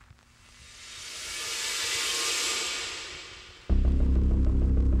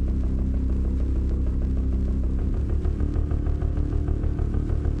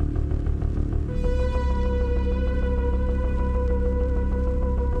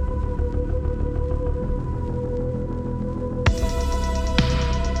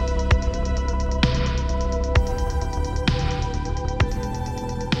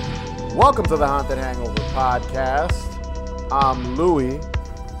Welcome to the Haunted Hangover podcast. I'm Louie,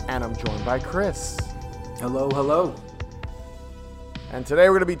 and I'm joined by Chris. Hello, hello. And today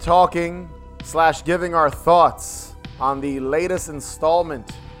we're going to be talking / giving our thoughts on the latest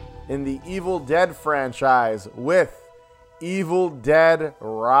installment in the Evil Dead franchise with Evil Dead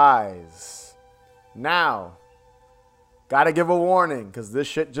Rise. Now, gotta give a warning because this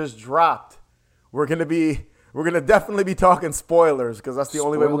shit just dropped. We're gonna definitely be talking spoilers because that's the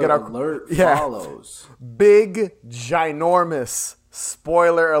only way we'll get our alert follows. Big, ginormous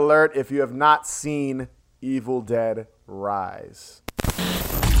spoiler alert if you have not seen Evil Dead Rise.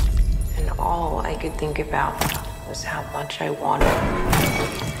 And all I could think about was how much I wanted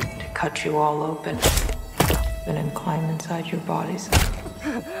to cut you all open and then climb inside your bodies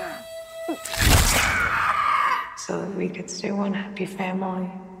so that we could stay one happy family.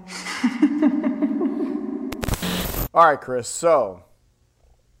 All right, Chris, so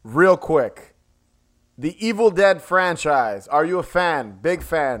real quick, the Evil Dead franchise, are you a fan? Big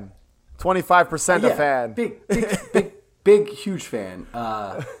fan? 25% a fan? Big, huge fan.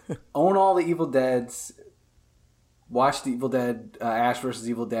 Own all the Evil Deads. Watch the Evil Dead, Ash vs.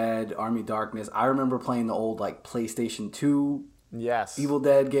 Evil Dead, Army of Darkness. I remember playing the old PlayStation 2 Evil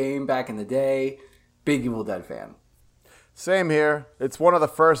Dead game back in the day. Big Evil Dead fan. Same here. It's one of the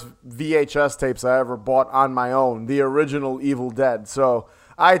first VHS tapes I ever bought on my own, the original Evil Dead. So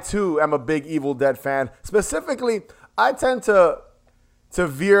I, too, am a big Evil Dead fan. Specifically, I tend to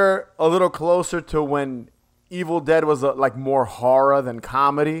veer a little closer to when Evil Dead was more horror than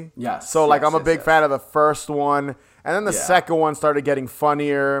comedy. Yes. So I'm a big fan of the first one. And then the second one started getting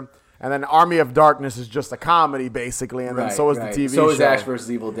funnier. And then Army of Darkness is just a comedy, basically. And then so is the TV show. So is Ash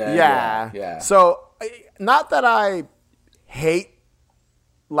vs. Evil Dead. Yeah. So, not that I hate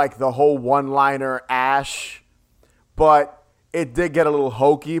the whole one-liner Ash, but it did get a little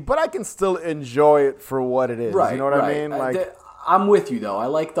hokey, but I can still enjoy it for what it is. Right, you know what I mean? I'm with you, though. I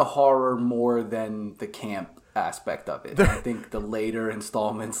like the horror more than the camp aspect of it. I think the later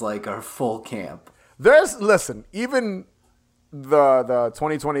installments are full camp. Even the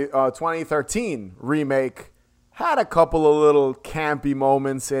 2013 remake had a couple of little campy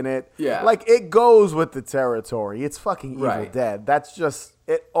moments in it. Yeah. It goes with the territory. It's fucking Evil Dead. That's just,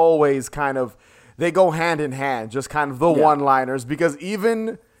 it always kind of, they go hand in hand, just kind of the one-liners, because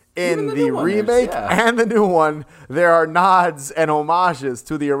even in the remake and the new one, there are nods and homages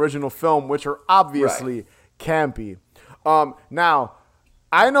to the original film, which are obviously campy. Now,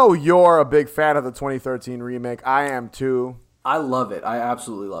 I know you're a big fan of the 2013 remake. I am too. I love it. I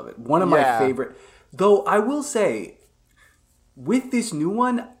absolutely love it. One of my favorite. Though I will say, with this new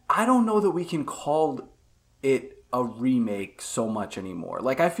one, I don't know that we can call it a remake so much anymore.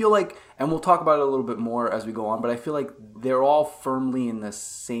 I feel and we'll talk about it a little bit more as we go on, but I feel like they're all firmly in the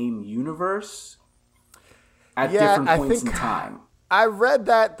same universe at different points in time. I read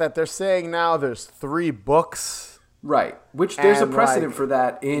that they're saying now there's 3 books. Right, which there's a precedent for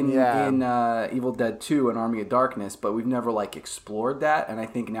that in Evil Dead 2 and Army of Darkness, but we've never explored that, and I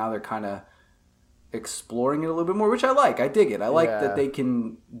think now they're kind of exploring it a little bit more, which I like. I dig it. I like that they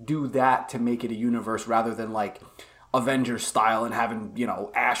can do that to make it a universe rather than Avengers style and having,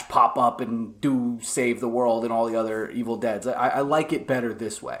 Ash pop up and save the world and all the other Evil Deads. I like it better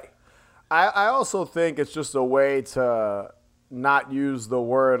this way. I also think it's just a way to not use the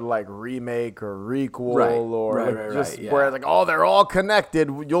word remake or requel where they're all connected.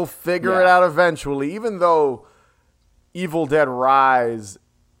 You'll figure it out eventually, even though Evil Dead Rise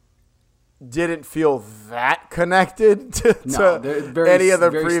didn't feel that connected to any of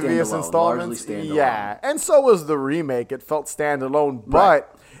the previous installments. Yeah, and so was the remake. It felt standalone,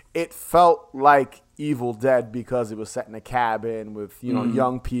 but it felt like Evil Dead because it was set in a cabin with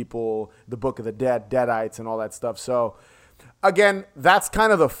young people, the Book of the Dead, Deadites, and all that stuff. So again, that's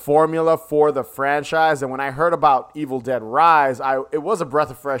kind of the formula for the franchise. And when I heard about Evil Dead Rise, it was a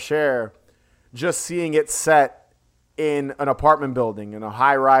breath of fresh air just seeing it set in an apartment building, in a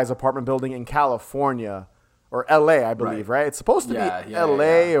high-rise apartment building in California, or L.A., I believe, right? It's supposed to be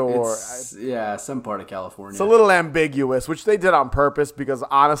L.A. or... some part of California. It's a little ambiguous, which they did on purpose because,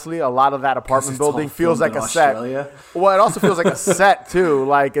 honestly, a lot of that apartment building feels like a set. Well, it also feels like a set,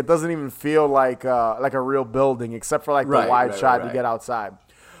 too. It doesn't even feel like a real building, except for, the wide shot you get outside.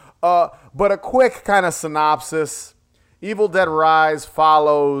 But a quick kind of synopsis. Evil Dead Rise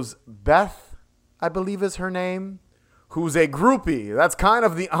follows Beth, I believe is her name, who's a groupie. That's kind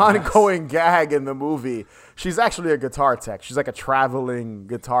of the ongoing gag in the movie. She's actually a guitar tech. She's a traveling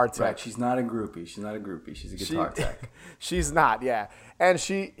guitar tech. Right. She's not a groupie. She's a guitar tech. She's not, yeah. And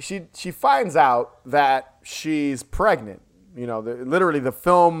she finds out that she's pregnant literally the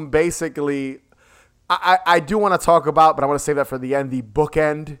film basically, I do want to talk about, but I want to save that for the end, the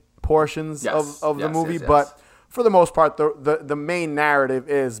bookend portions of the movie. Yes. But for the most part, the main narrative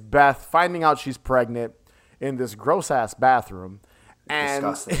is Beth finding out she's pregnant in this gross-ass bathroom. And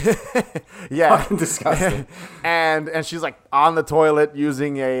disgusting. Yeah. Fucking disgusting. and she's like on the toilet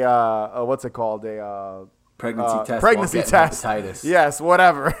using a what's it called? Pregnancy test. Pregnancy test. Hepatitis. Yes,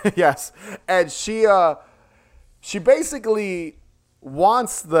 whatever. Yes. And she basically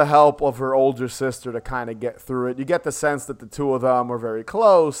wants the help of her older sister to kind of get through it. You get the sense that the two of them are very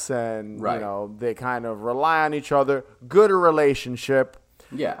close and, they kind of rely on each other. Good relationship.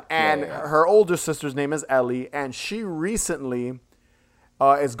 Yeah. And her older sister's name is Ellie, and she recently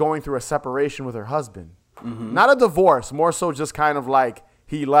is going through a separation with her husband. Mm-hmm. Not a divorce, more so just kind of like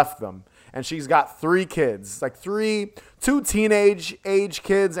he left them. And she's got 3 kids, like two teenage age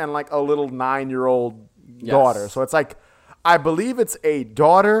kids and like a little 9-year-old daughter. So it's like, I believe it's a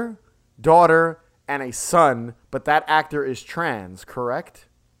daughter, and a son, but that actor is trans, correct?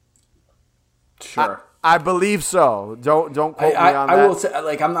 Sure. I believe so. Don't quote me on that. I will say,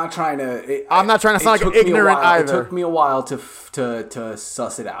 like, I'm not trying to. I'm not trying to sound like ignorant either. It took me a while to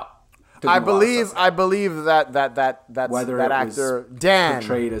suss it out. I believe that whether that actor Dan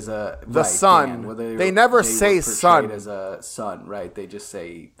portrayed as the son. Dan, they never say son as a son, right? They just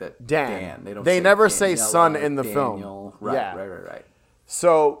say that Dan. They don't. They never say Daniela, son in the Daniel. film. Right, yeah. right.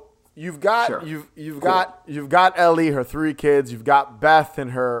 So you've got you've got Ellie, her 3 kids. You've got Beth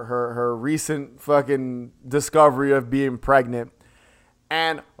and her recent fucking discovery of being pregnant.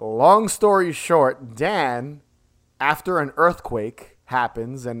 And long story short, Dan, after an earthquake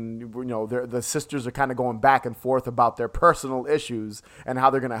happens, and the sisters are kind of going back and forth about their personal issues and how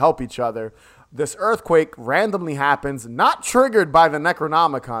they're going to help each other. This earthquake randomly happens, not triggered by the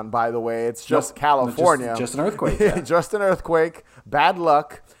Necronomicon, by the way. It's just California. Just an earthquake. Yeah. Just an earthquake. Bad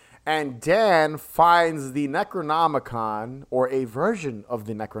luck. And Dan finds the Necronomicon, or a version of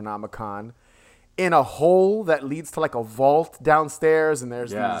the Necronomicon, in a hole that leads to like a vault downstairs. And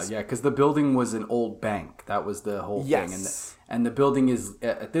there's because the building was an old bank. That was the whole thing. And the building is,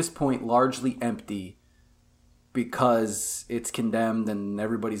 at this point, largely empty because it's condemned and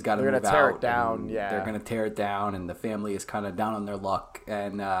everybody's got to move out. They're going to tear it down, They're going to tear it down, and the family is kind of down on their luck,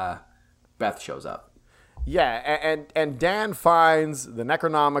 and Beth shows up. Yeah, and Dan finds the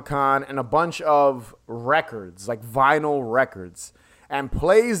Necronomicon and a bunch of records, like vinyl records, and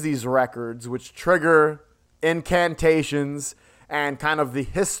plays these records, which trigger incantations and kind of the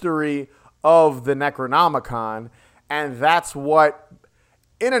history of the Necronomicon. And that's what,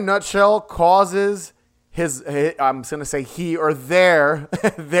 in a nutshell, causes his I'm going to say he or their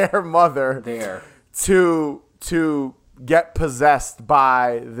mother to get possessed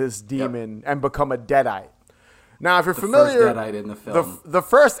by this demon and become a deadite. Now, if you're familiar, first deadite in the film, the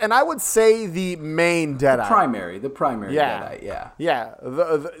first, and I would say the main deadite, the primary deadite,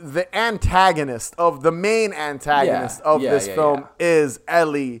 the antagonist of the main antagonist of this film is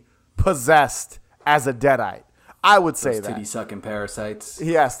Ellie possessed as a deadite. I would say that. Titty sucking parasites.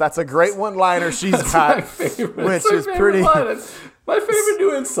 Yes, that's a great one-liner she's got, my favorite. Which is pretty. My favorite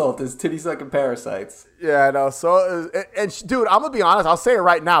new insult is titty sucking parasites. Yeah, I know. So, dude, I'm gonna be honest. I'll say it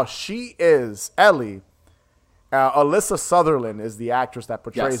right now. She is Ellie. Alyssa Sutherland is the actress that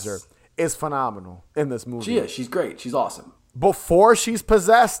portrays her. Is phenomenal in this movie. She is. She's great. She's awesome. Before she's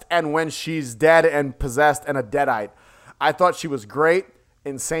possessed and when she's dead and possessed and a deadite, I thought she was great.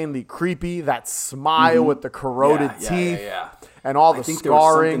 Insanely creepy. That smile with the corroded teeth and all the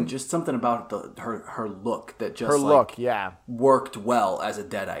scarring. There was something about her look that just worked well as a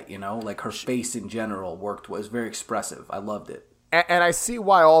deadite. Like her face in general was very expressive. I loved it. And I see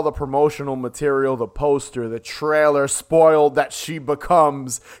why all the promotional material, the poster, the trailer spoiled that she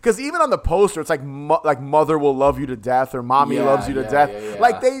becomes. Because even on the poster, it's like mother will love you to death or mommy loves you to death. Yeah.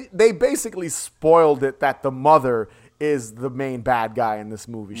 Like they basically spoiled it that the mother is the main bad guy in this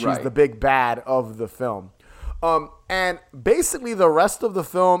movie. She's the big bad of the film. And basically the rest of the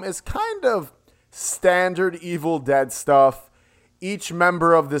film is kind of standard Evil Dead stuff. Each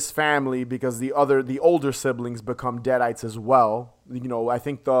member of this family, because the older siblings become deadites as well. I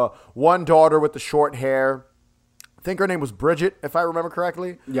think the one daughter with the short hair, I think her name was Bridget, if I remember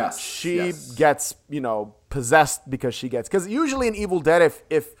correctly. Yes. She gets, possessed because usually in Evil Dead,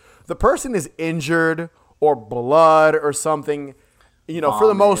 if the person is injured or blood or something, for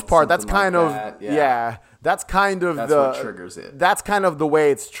the most part, that's kind of, that's kind of what triggers it. That's kind of the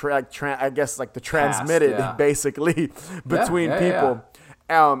way it's, I guess, like the transmitted, basically, between people.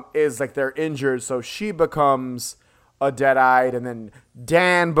 Is like they're injured, so she becomes a deadite, and then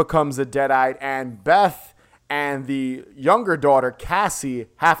Dan becomes a deadite, and Beth and the younger daughter, Cassie,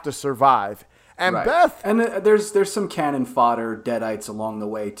 have to survive. And Beth... And there's some cannon fodder deadites along the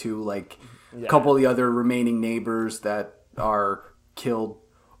way, too. Like, a couple of the other remaining neighbors that are killed.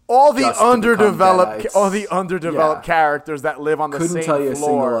 All the underdeveloped characters that live on the same floor. Couldn't tell you a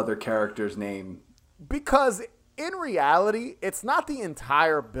single other character's name. Because in reality, it's not the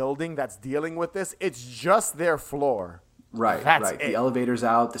entire building that's dealing with this. It's just their floor. Right. The elevator's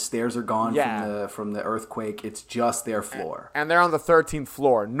out. The stairs are gone from the earthquake. It's just their floor. And they're on the 13th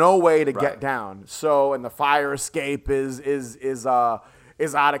floor. No way to get down. So, and the fire escape is out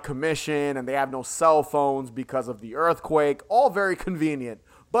of commission, and they have no cell phones because of the earthquake. All very convenient.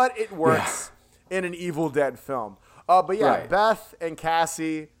 But it works in an Evil Dead film. Beth and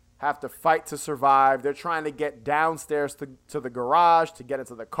Cassie have to fight to survive. They're trying to get downstairs to the garage to get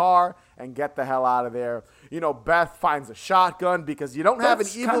into the car and get the hell out of there. You know, Beth finds a shotgun because you don't have an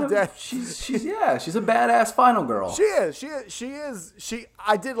Evil Dead. She's a badass final girl. She is.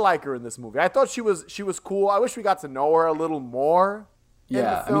 I did like her in this movie. I thought she was cool. I wish we got to know her a little more.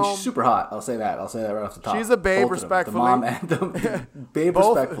 Yeah, I mean, she's super hot. I'll say that right off the top. She's a babe, respectfully. The mom and the babe,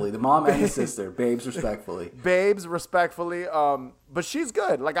 respectfully. The mom and the sister, babes, respectfully. Babes, respectfully. But she's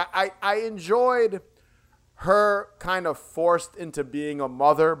good. Like I enjoyed her kind of forced into being a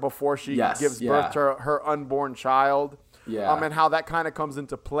mother before she gives birth to her unborn child. Yeah. And how that kind of comes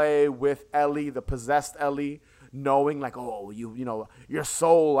into play with Ellie, the possessed Ellie, knowing like, oh, you know, your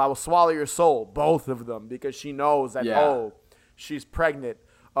soul, I will swallow your soul, both of them, because she knows that she's pregnant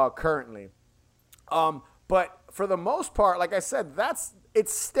currently. But for the most part, like I said,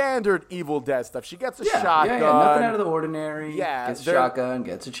 it's standard Evil Dead stuff. She gets a shotgun. Yeah, nothing out of the ordinary. Yeah. Gets a shotgun,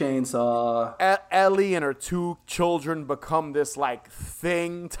 gets a chainsaw. Ellie and her two children become this like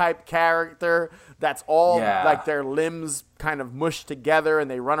thing type character that's all like their limbs kind of mushed together and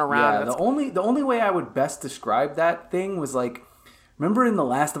they run around. Yeah, the only way I would best describe that thing was like, remember in The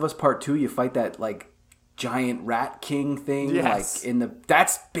Last of Us Part 2, you fight that like giant rat king thing,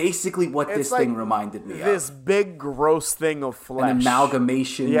 that's basically what this thing reminded me of. This big gross thing of flesh, an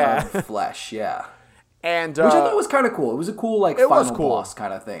amalgamation of flesh, and which I thought was kind of cool. It was a cool like final boss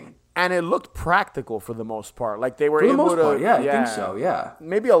kind of thing, and it looked practical for the most part. Like they were able to, I think so,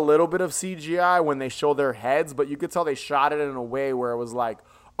 maybe a little bit of CGI when they show their heads, but you could tell they shot it in a way where it was like,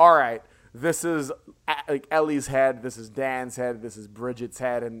 all right, this is like Ellie's head, this is Dan's head, this is Bridget's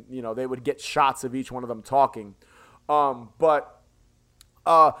head, and you know they would get shots of each one of them talking. But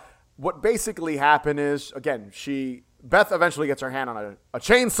what basically happened is, again, Beth eventually gets her hand on a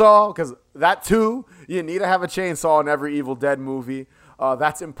chainsaw, because that too, you need to have a chainsaw in every Evil Dead movie.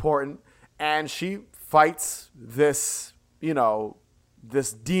 That's important, and she fights this, you know,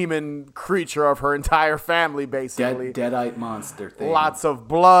 this demon creature of her entire family, basically. Deadite monster thing. Lots of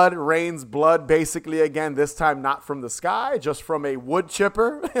blood, rains blood, basically, again, this time not from the sky, just from a wood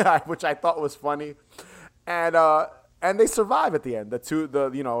chipper, which I thought was funny. And they survive at the end.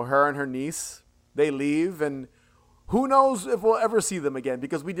 Her and her niece, they leave, and who knows if we'll ever see them again,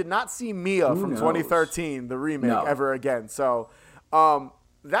 because we did not see Mia from 2013, the remake, ever again. So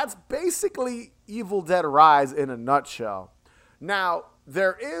that's basically Evil Dead Rise in a nutshell. Now,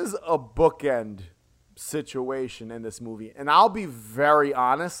 there is a bookend situation in this movie, and I'll be very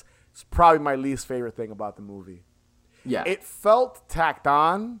honest, it's probably my least favorite thing about the movie. Yeah. It felt tacked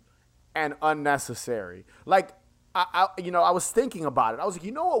on and unnecessary. Like, I was thinking about it. I was like,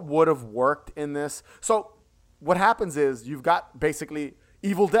 you know what would have worked in this? So what happens is you've got basically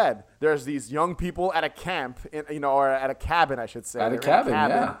Evil Dead. There's these young people at a camp, or at a cabin, I should say. At a cabin,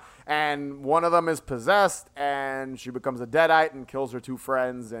 yeah. And one of them is possessed, and she becomes a deadite and kills her two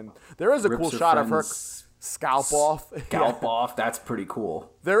friends. And there is a cool shot of her scalp off. Off. That's pretty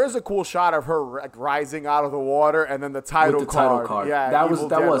cool. There is a cool shot of her rising out of the water, and then the title card. Yeah, that was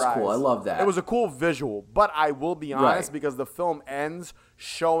cool. I love that. It was a cool visual. But I will be honest, because the film ends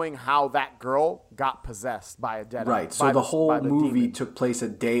showing how that girl got possessed by a deadite. Right. So the whole movie took place a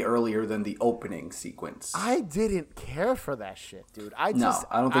day earlier than the opening sequence. I didn't care for that shit, dude. I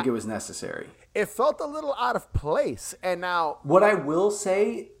don't think it was necessary. It felt a little out of place. And now, what I will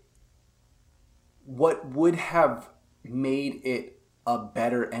say, what would have made it a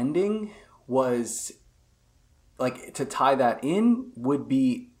better ending was, like, to tie that in would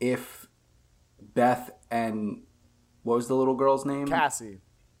be if Beth and, what was the little girl's name? Cassie.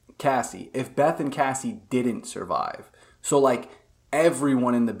 If Beth and Cassie didn't survive. So, like,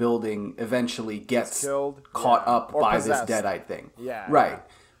 everyone in the building eventually gets caught up by possessed. This deadite thing. Yeah. Right.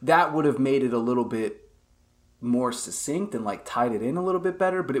 That would have made it a little bit more succinct and, like, tied it in a little bit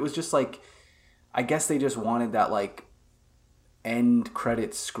better. But it was just, like, I guess they just wanted that, like, end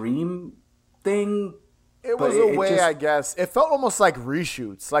credit scream thing It was a way, I guess. It felt almost like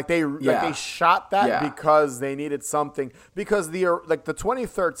reshoots. Like they shot that because they needed something. Because the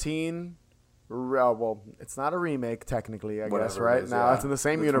 2013, well, it's not a remake technically, I guess, right? Now it's in the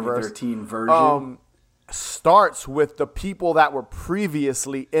same universe. 2013 version starts with the people that were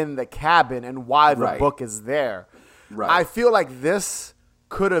previously in the cabin and why the book is there. Right. I feel like this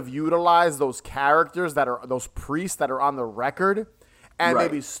could have utilized those characters those priests that are on the record, and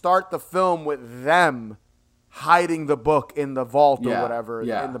maybe start the film with them hiding the book in the vault or whatever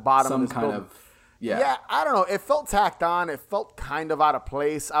in the bottom of this building. Yeah, I don't know. It felt tacked on. It felt kind of out of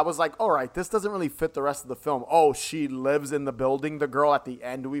place. I was like, all right, this doesn't really fit the rest of the film. Oh, she lives in the building, the girl at the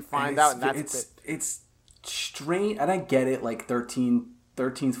end, we find out, and that's it. It's strange, and I get it, like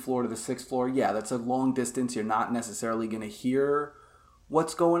 13th floor to the 6th floor. Yeah, that's a long distance. You're not necessarily going to hear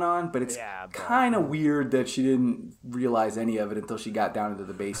what's going on, but it's kind of weird that she didn't realize any of it until she got down into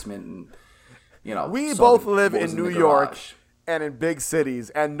the basement and, we both live in New York and in big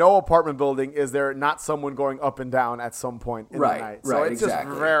cities, and no apartment building is there not someone going up and down at some point in the night. So it's just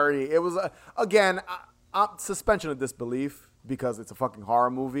it was, again, suspension of disbelief because it's a fucking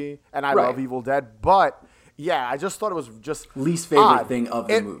horror movie, and I love Evil Dead, but yeah, I just thought it was just least favorite thing of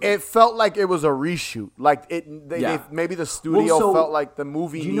the movie. It felt like it was a reshoot. Like maybe the studio felt like the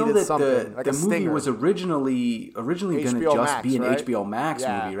movie needed something. Like the movie was originally going to just be an HBO Max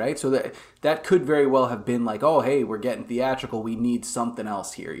movie, right? So that could very well have been like, oh, hey, we're getting theatrical. We need something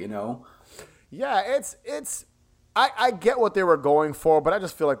else here, Yeah, it's. I get what they were going for, but I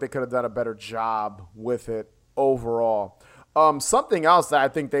just feel like they could have done a better job with it overall. Something else that I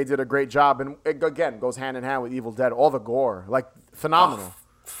think they did a great job, and it, again, goes hand in hand with Evil Dead, all the gore, like phenomenal.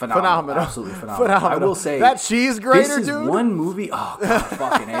 Phenomenal. Absolutely phenomenal. I will say that cheese grater, this is one movie. Oh, God,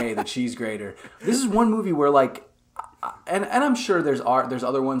 fucking A, the cheese grater. This is one movie where, like, and I'm sure there's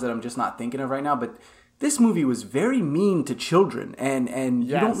other ones that I'm just not thinking of right now, but this movie was very mean to children, and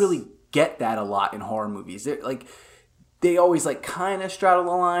you don't really get that a lot in horror movies. They always like kind of straddle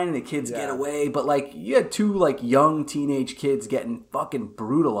the line and the kids get away, but like you had two like young teenage kids getting fucking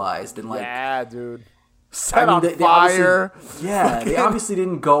brutalized and like dude, set on fire. They obviously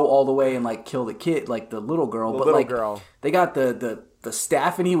didn't go all the way and like kill the kid, like the little girl, they got the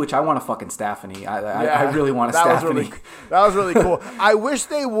Staffany, which I want a fucking Staffany. I really want a Staffany. That was really cool. I wish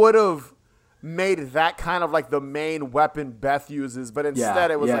they would have made that kind of like the main weapon Beth uses, but instead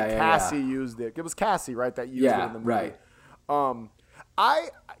it was Cassie used it. It was Cassie, right, that used it in the movie. Right.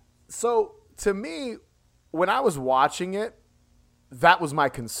 So to me, when I was watching it, that was my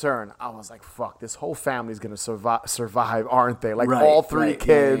concern. I was like, fuck, this whole family's going to survive, aren't they? Like all three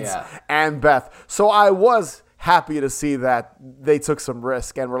kids and Beth. So I was happy to see that they took some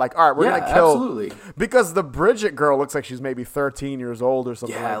risk and were like, all right, we're going to kill. Absolutely. Because the Bridget girl looks like she's maybe 13 years old or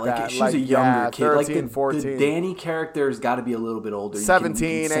something like that. She's a younger kid. 13, 14. The Danny character's got to be a little bit older. 17.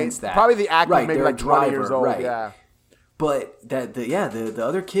 You can sense that. Probably the actor maybe like 20 years old. Yeah. But the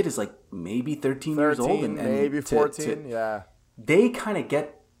other kid is like maybe 13 years old. And maybe 14, They kind of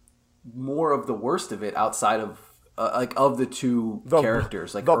get more of the worst of it outside of of the two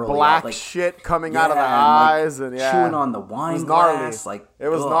characters. Like the black shit coming out of the eyes and chewing on the wine glass. Like it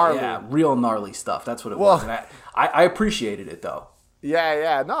was gnarly. Yeah, real gnarly stuff. That's what it was. And I appreciated it though.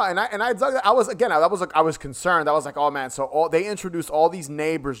 Yeah. No, and I dug that. I was concerned. I was like, oh man, so they introduced all these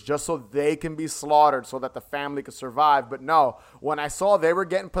neighbors just so they can be slaughtered so that the family could survive. But no, when I saw they were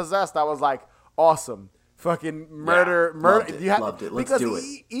getting possessed, I was like, awesome. Fucking murder. Loved it. Let's do it.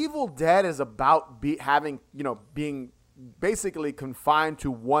 Evil Dead is about being basically confined to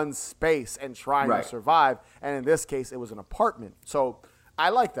one space and trying to survive. And in this case, it was an apartment. So I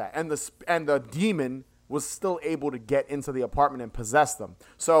like that. And the demon was still able to get into the apartment and possess them.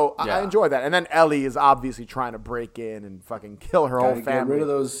 So I enjoy that. And then Ellie is obviously trying to break in and fucking kill her whole family. Get rid of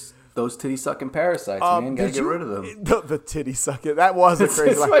those titty sucking parasites, man. Gotta get rid of them. The titty sucking. That was a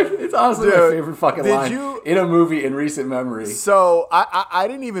crazy line. It's honestly my favorite fucking line in a movie in recent memory. So I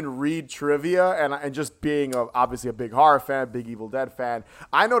didn't even read trivia, and just being obviously a big horror fan, big Evil Dead fan,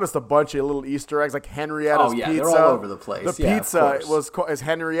 I noticed a bunch of little Easter eggs like Henrietta's pizza. They're all over the place. The pizza is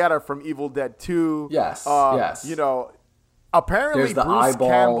Henrietta from Evil Dead 2. Yes. Apparently, there's the Bruce eyeball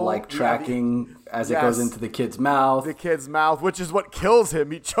Campbell, tracking as it goes into the kid's mouth. The kid's mouth, which is what kills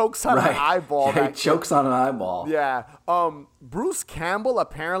him. He chokes on an eyeball. Yeah, he chokes on an eyeball. Yeah. Bruce Campbell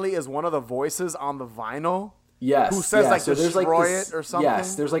apparently is one of the voices on the vinyl. Yes. Who says destroy it or something?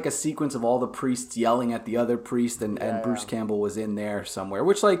 Yes. There's like a sequence of all the priests yelling at the other priest, and Bruce Campbell was in there somewhere,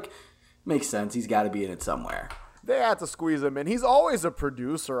 which makes sense. He's got to be in it somewhere. They had to squeeze him in. He's always a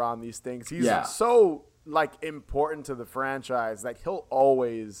producer on these things. He's so important to the franchise that he'll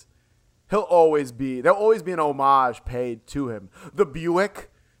always there'll always be an homage paid to him. The Buick.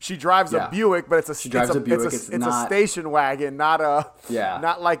 She drives a Buick, but it's a station wagon,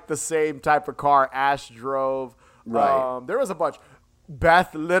 not like the same type of car Ash drove. Right. There was a bunch.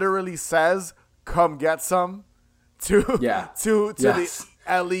 Beth literally says, "Come get some," to the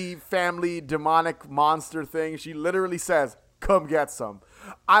Ellie family demonic monster thing. She literally says, "Come get some."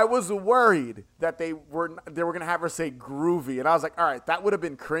 I was worried that they were going to have her say groovy, and I was like, all right, that would have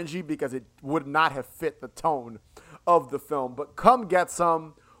been cringy because it would not have fit the tone of the film. But "Come get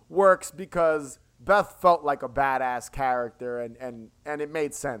some" works because Beth felt like a badass character, and it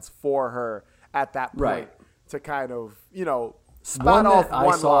made sense for her at that point to kind of, spot off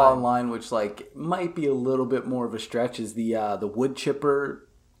one I saw line. online, which like might be a little bit more of a stretch, is the wood chipper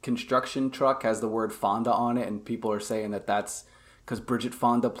construction truck has the word Fonda on it, and people are saying that that's because Bridget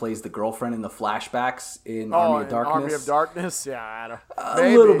Fonda plays the girlfriend in the flashbacks in Army of Darkness. Army of Darkness, yeah, a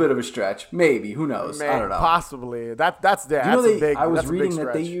little bit of a stretch, maybe. Who knows? I don't know. Possibly. That's there. I was reading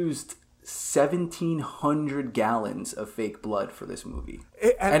that they used 1,700 gallons of fake blood for this movie,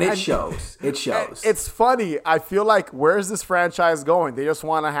 and it shows. It shows. It's funny. I feel like, where's this franchise going? They just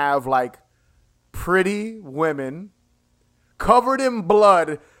want to have like pretty women covered in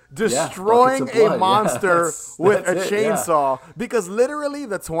blood destroying a monster with a chainsaw. Because literally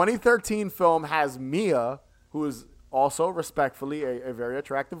the 2013 film has Mia, who is also respectfully a very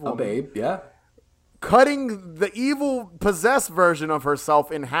attractive woman. A babe, cutting the evil possessed version of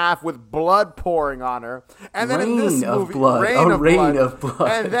herself in half with blood pouring on her. And then in this movie, rain of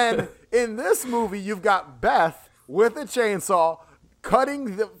blood. And then in this movie, you've got Beth with a chainsaw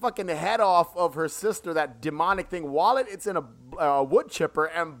cutting the fucking head off of her sister, that demonic thing, while it's in a wood chipper,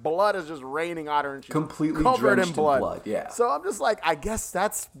 and blood is just raining on her, and she's completely covered drenched in blood. Yeah. So I'm just like, I guess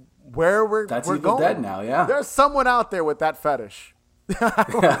that's where we're Evil going. Dead now, yeah. There's someone out there with that fetish.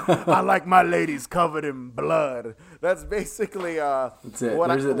 I like my ladies covered in blood. That's basically that's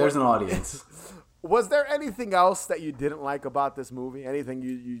it. There's an audience. Was there anything else that you didn't like about this movie? Anything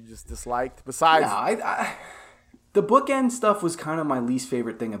you just disliked besides? The bookend stuff was kind of my least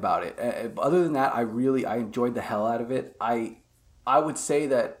favorite thing about it. Other than that, I enjoyed the hell out of it. I would say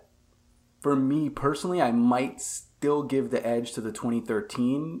that for me personally, I might still give the edge to the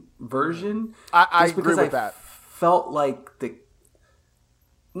 2013 version. I agree with that. Felt like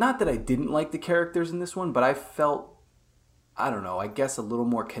not that I didn't like the characters in this one, but I felt, I don't know, I guess a little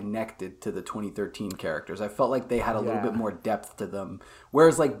more connected to the 2013 characters. I felt like they had a little bit more depth to them.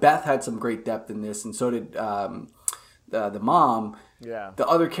 Whereas like Beth had some great depth in this, and so did the mom. Yeah. The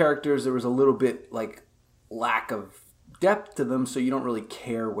other characters, there was a little bit like lack of depth to them, so you don't really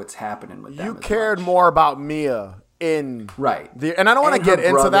care what's happening with them. You cared more about Mia and I don't want to get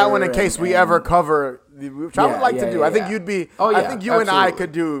into that one in case we ever cover, which I would like to do. I think you'd be. I think you and I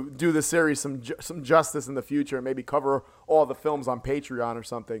could do the series some justice in the future and maybe cover all the films on Patreon or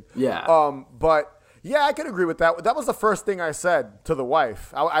something. Yeah. But yeah, I could agree with that. That was the first thing I said to the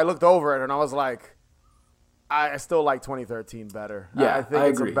wife. I looked over it and I was like, I still like 2013 better. Yeah, I think I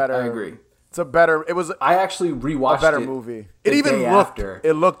it's agree. a better. I agree. It's a better. It was. I actually rewatched a better movie. It even looked.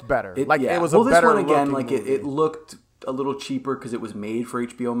 It looked better. It was a better. This one again, like it looked a little cheaper because it was made for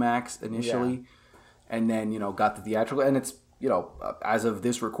HBO Max initially, and then got the theatrical, and it's as of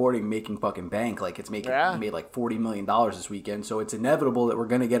this recording making fucking bank. Like it's made like $40 million this weekend, so it's inevitable that we're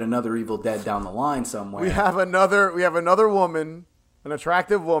gonna get another Evil Dead down the line somewhere. We have another woman, an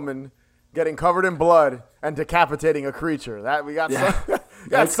attractive woman, getting covered in blood and decapitating a creature. That we got.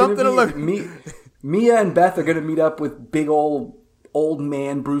 Something to look. Mia and Beth are going to meet up with big old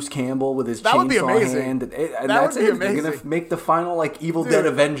man Bruce Campbell with his chainsaw hand, and that's it. They're going to make the final like Evil Dead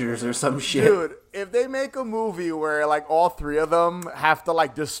Avengers or some shit. Dude, if they make a movie where like all three of them have to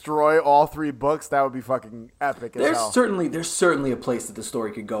like destroy all three books, that would be fucking epic. There's certainly a place that the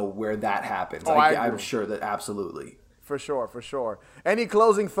story could go where that happens. I'm sure that absolutely. For sure. Any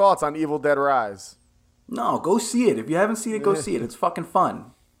closing thoughts on Evil Dead Rise? No, go see it. If you haven't seen it, go see it. It's fucking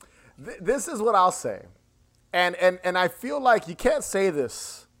fun. This is what I'll say. And I feel like you can't say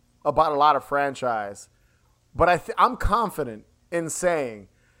this about a lot of franchise, but I'm confident in saying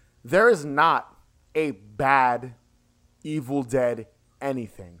there is not a bad Evil Dead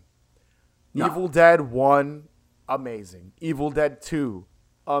anything. No. Evil Dead 1, amazing. Evil Dead 2,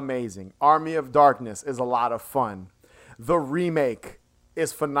 amazing. Army of Darkness is a lot of fun. The remake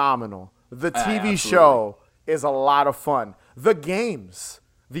is phenomenal. The TV show is a lot of fun. The games,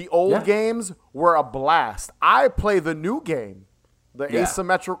 the old games were a blast. I play the new game, the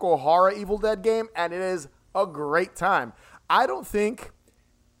asymmetrical horror Evil Dead game, and it is a great time. I don't think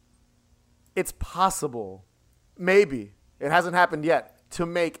it's possible, maybe, it hasn't happened yet, to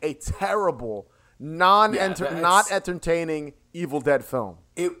make a terrible, not entertaining Evil Dead film.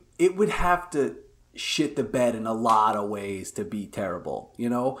 It would have to shit the bed in a lot of ways to be terrible, you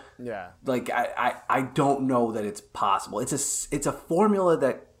know? Yeah. Like I don't know that it's possible. It's a formula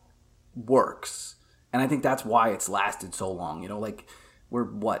that works, and I think that's why it's lasted so long. You know, like we're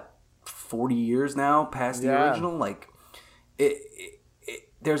 40 years now past the original. Like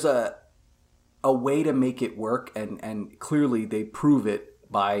there's a way to make it work, and clearly they prove it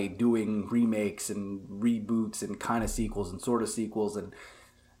by doing remakes and reboots and kind of sequels and sort of sequels. And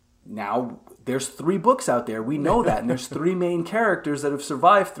now there's 3 books out there. We know that. And there's 3 main characters that have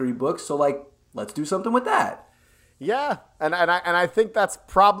survived 3 books. So, like, let's do something with that. Yeah. And I think that's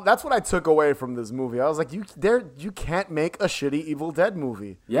what I took away from this movie. I was like, you can't make a shitty Evil Dead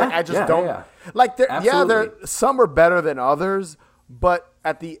movie. Yeah. Like, I just don't. Yeah. Like, some are better than others. But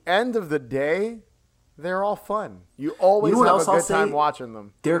at the end of the day, they're all fun. You always have a good time watching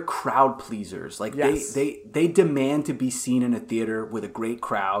them. They're crowd pleasers. Like yes. they demand to be seen in a theater with a great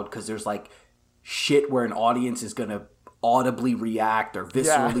crowd because there's like shit where an audience is gonna audibly react or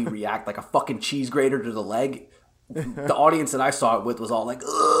viscerally react, like a fucking cheese grater to the leg. The audience that I saw it with was all like,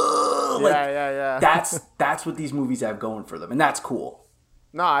 ugh. Yeah. That's what these movies have going for them, and that's cool.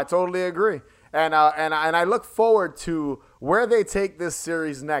 No, I totally agree. And I look forward to where they take this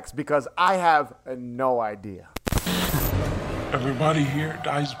series next because I have no idea. Everybody here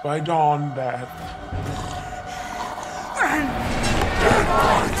dies by dawn, Dad. Dead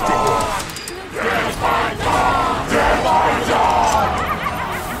by dawn! Dead by dawn! Dead by dawn!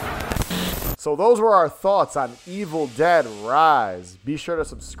 So those were our thoughts on Evil Dead Rise. Be sure to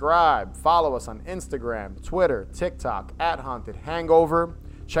subscribe. Follow us on Instagram, Twitter, TikTok, @HauntedHangover.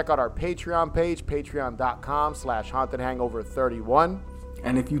 Check out our Patreon page, patreon.com/hauntedhangover31.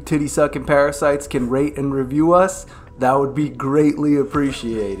 And if you titty-sucking parasites can rate and review us, that would be greatly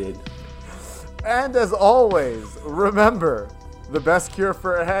appreciated. And as always, remember, the best cure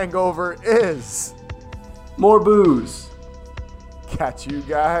for a hangover is... more booze. Catch you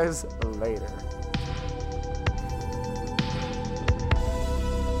guys later.